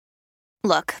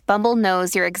Look, Bumble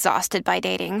knows you're exhausted by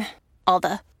dating. All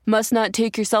the must not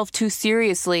take yourself too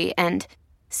seriously and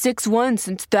 6'1"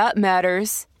 since that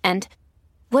matters. And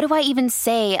what do I even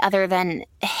say other than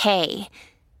hey?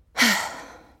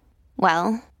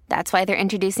 Well, that's why they're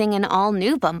introducing an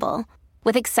all-new Bumble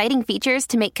with exciting features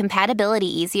to make compatibility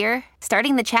easier,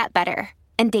 starting the chat better,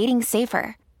 and dating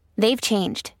safer. They've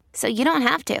changed, so you don't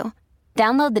have to.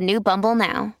 Download the new Bumble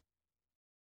now.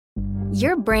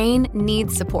 Your brain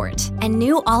needs support, and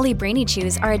new Ollie Brainy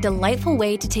Chews are a delightful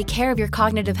way to take care of your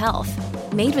cognitive health.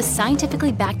 Made with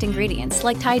scientifically backed ingredients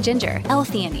like Thai ginger,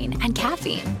 L-theanine, and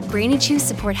caffeine, Brainy Chews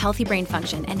support healthy brain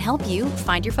function and help you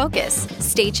find your focus,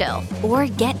 stay chill, or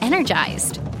get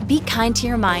energized. Be kind to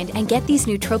your mind and get these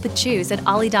nootropic chews at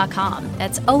ollie.com.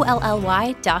 That's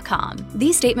OLLY.com.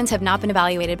 These statements have not been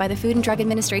evaluated by the Food and Drug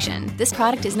Administration. This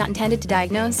product is not intended to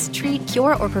diagnose, treat,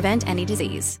 cure, or prevent any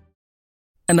disease.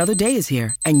 Another day is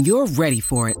here, and you're ready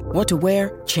for it. What to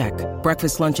wear? Check.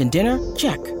 Breakfast, lunch, and dinner?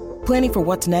 Check. Planning for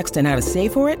what's next and how to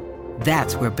save for it?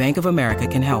 That's where Bank of America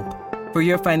can help. For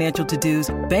your financial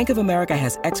to-dos, Bank of America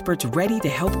has experts ready to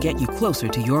help get you closer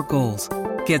to your goals.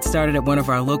 Get started at one of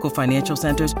our local financial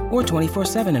centers or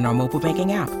 24/7 in our mobile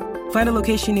banking app. Find a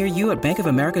location near you at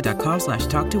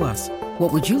bankofamerica.com/talktous.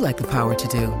 What would you like the power to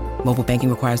do? Mobile banking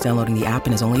requires downloading the app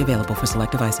and is only available for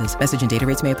select devices. Message and data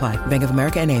rates may apply. Bank of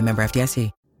America N.A., member FDIC.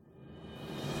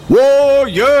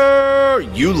 Warrior!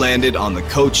 You landed on the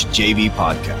Coach JV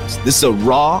podcast. This is a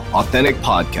raw, authentic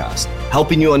podcast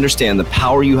helping you understand the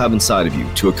power you have inside of you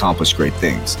to accomplish great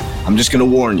things. I'm just going to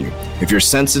warn you, if you're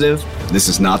sensitive, this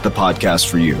is not the podcast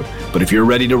for you. But if you're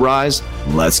ready to rise,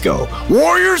 let's go.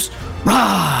 Warriors,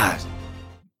 rise!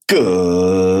 Good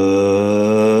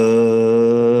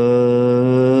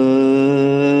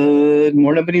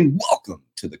morning, everybody, and welcome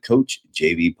to the Coach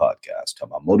JV podcast, talking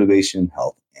about motivation,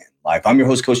 health, and life. I'm your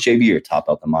host, Coach JV, your top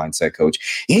health and mindset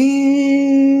coach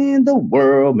in the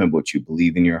world. Remember, what you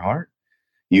believe in your heart,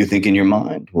 you think in your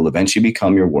mind, will eventually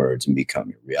become your words and become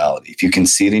your reality. If you can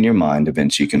see it in your mind,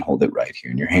 eventually you can hold it right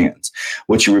here in your hands.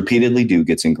 What you repeatedly do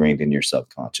gets ingrained in your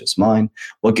subconscious mind.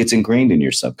 What gets ingrained in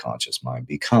your subconscious mind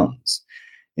becomes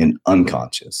an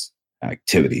unconscious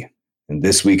activity. And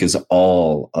this week is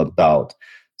all about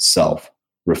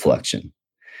self-reflection.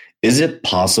 Is it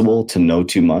possible to know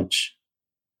too much?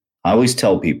 I always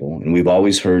tell people, and we've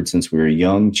always heard since we were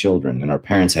young children, and our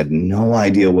parents had no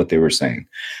idea what they were saying.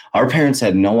 Our parents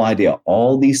had no idea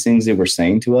all these things they were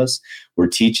saying to us were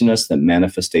teaching us that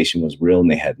manifestation was real,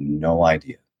 and they had no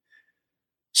idea.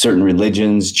 Certain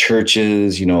religions,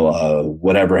 churches,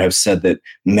 whatever, have said that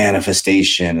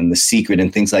manifestation and The Secret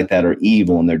and things like that are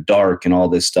evil and they're dark and all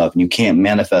this stuff, and you can't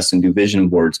manifest and do vision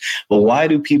boards. But why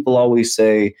do people always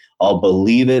say, I'll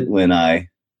believe it when I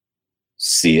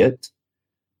see it?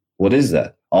 What is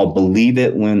that? I'll believe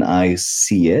it when I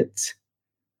see it.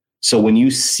 So when you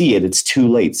see it, it's too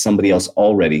late. Somebody else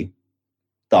already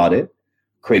thought it,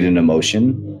 created an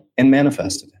emotion, and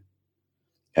manifested it.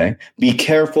 Okay? Be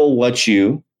careful what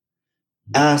you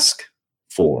ask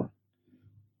for.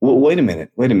 Well, wait a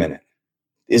minute.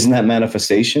 Isn't that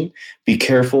manifestation? Be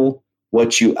careful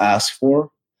what you ask for.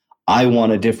 I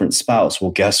want a different spouse.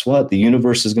 Well, guess what? The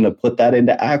universe is going to put that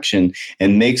into action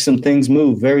and make some things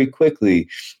move very quickly.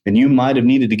 And you might have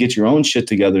needed to get your own shit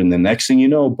together. And the next thing you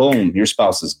know, boom, your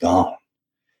spouse is gone.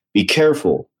 Be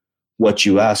careful what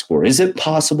you ask for. Is it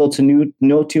possible to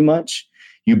know too much?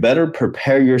 You better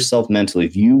prepare yourself mentally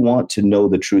if you want to know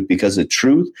the truth, because the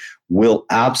truth will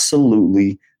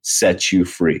absolutely set you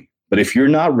free. But if you're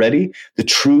not ready, the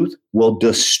truth will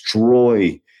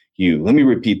destroy you. Let me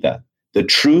repeat that. The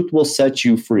truth will set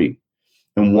you free.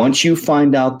 And once you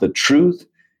find out the truth,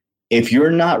 if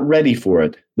you're not ready for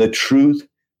it, the truth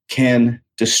can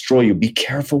destroy you. Be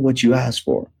careful what you ask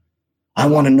for. I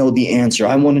want to know the answer.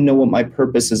 I want to know what my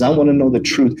purpose is. I want to know the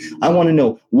truth. I want to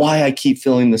know why I keep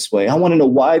feeling this way. I want to know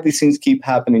why these things keep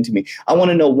happening to me. I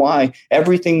want to know why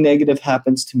everything negative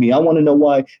happens to me. I want to know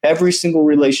why every single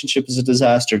relationship is a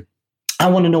disaster. I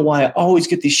want to know why I always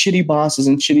get these shitty bosses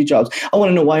and shitty jobs. I want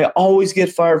to know why I always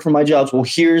get fired from my jobs. Well,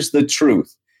 here's the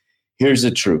truth. Here's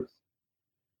the truth.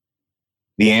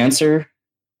 The answer,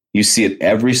 you see it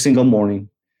every single morning,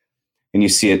 and you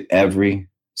see it every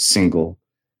single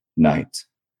night.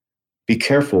 Be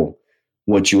careful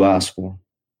what you ask for.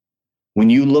 When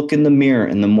you look in the mirror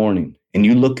in the morning and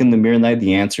you look in the mirror at night,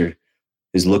 the answer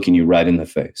is looking you right in the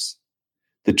face.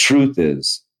 The truth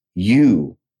is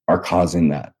you are causing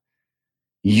that.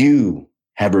 You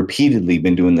have repeatedly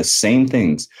been doing the same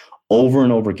things over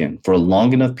and over again for a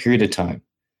long enough period of time,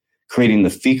 creating the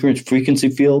frequency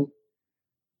field.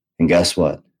 And guess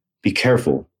what? Be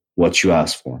careful what you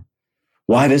ask for.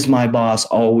 Why does my boss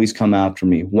always come after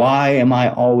me? Why am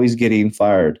I always getting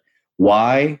fired?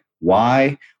 Why?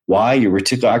 Your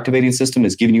reticular activating system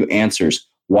is giving you answers.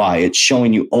 Why? It's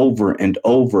showing you over and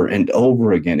over and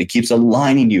over again. It keeps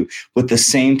aligning you with the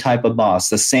same type of boss,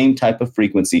 the same type of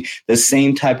frequency, the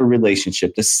same type of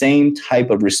relationship, the same type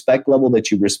of respect level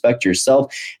that you respect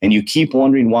yourself. And you keep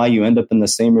wondering why you end up in the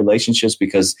same relationships,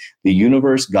 because the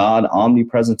universe, God,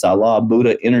 omnipresence, Allah,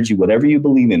 Buddha, energy, whatever you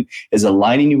believe in, is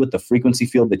aligning you with the frequency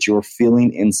field that you're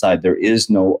feeling inside. There is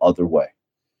no other way.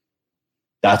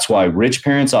 That's why rich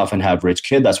parents often have rich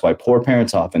kids. That's why poor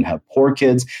parents often have poor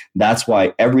kids. That's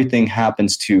why everything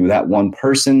happens to that one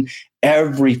person.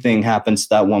 Everything happens to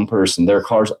that one person. Their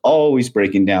car's always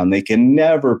breaking down. They can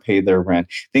never pay their rent.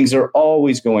 Things are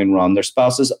always going wrong. Their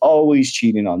spouse is always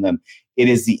cheating on them. It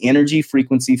is the energy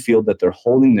frequency field that they're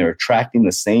holding. They're attracting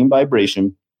the same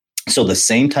vibration. So the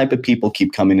same type of people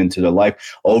keep coming into their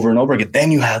life over and over again. Then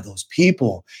you have those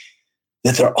people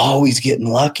that they're always getting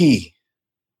lucky.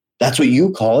 That's what you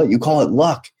call it. You call it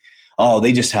luck. Oh,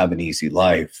 they just have an easy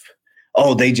life.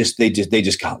 Oh, they just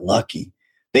got lucky.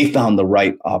 They found the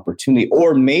right opportunity.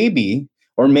 Or maybe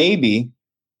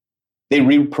they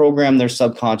reprogrammed their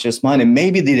subconscious mind, and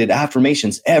maybe they did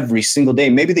affirmations every single day.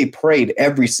 Maybe they prayed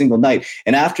every single night.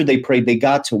 And after they prayed, they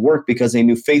got to work because they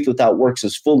knew faith without works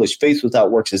is foolish. Faith without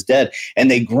works is dead.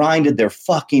 And they grinded their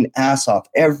fucking ass off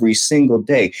every single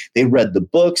day. They read the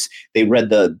books. They read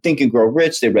the Think and Grow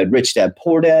Rich. They read Rich Dad,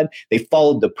 Poor Dad. They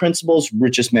followed the principles,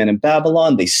 Richest Man in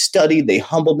Babylon. They studied. They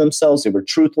humbled themselves. They were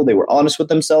truthful. They were honest with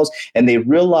themselves. And they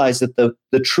realized that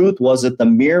the truth was that the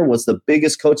mirror was the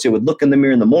biggest coach. They would look in the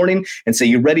mirror in the morning and say,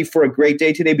 "You ready for a great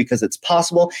day today? Because it's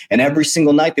possible." And every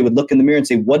single night they would look in the mirror and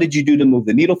say, "What did you do to move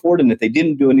the needle forward?" And if they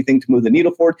didn't do anything to move the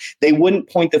needle forward, they wouldn't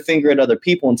point the finger at other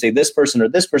people and say this person or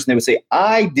this person. They would say,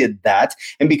 "I did that.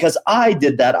 And because I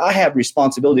did that, I have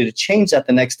responsibility to change that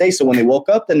the next day." So when they woke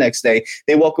up the next day,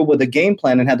 they woke up with a game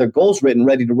plan and had their goals written,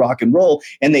 ready to rock and roll.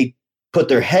 And they put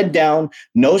their head down,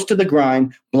 nose to the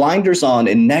grind, blinders on.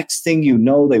 And next thing you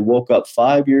know, they woke up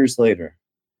 5 years later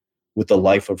with a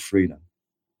life of freedom.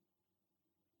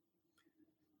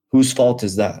 Whose fault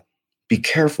is that? Be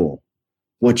careful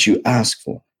what you ask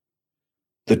for.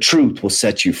 The truth will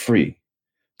set you free.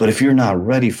 But if you're not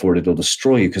ready for it, it'll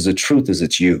destroy you, because the truth is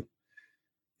it's you.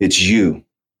 It's you.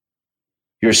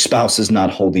 Your spouse is not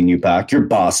holding you back. Your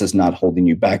boss is not holding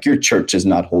you back. Your church is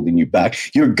not holding you back.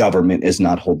 Your government is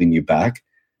not holding you back.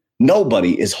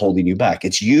 Nobody is holding you back.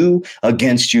 It's you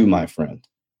against you, my friend.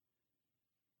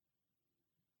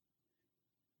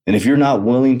 And if you're not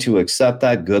willing to accept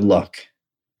that, good luck.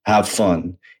 Have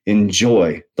fun.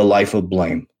 Enjoy the life of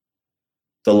blame,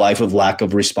 the life of lack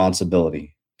of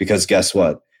responsibility. Because guess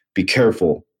what? Be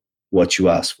careful what you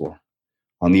ask for.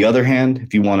 On the other hand,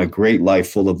 if you want a great life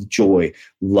full of joy,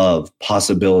 love,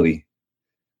 possibility,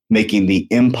 making the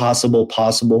impossible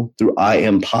possible through I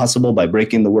am possible by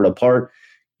breaking the word apart,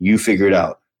 you figure it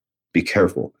out. Be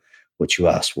careful what you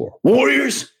ask for.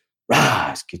 Warriors,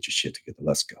 rise. Get your shit together.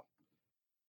 Let's go.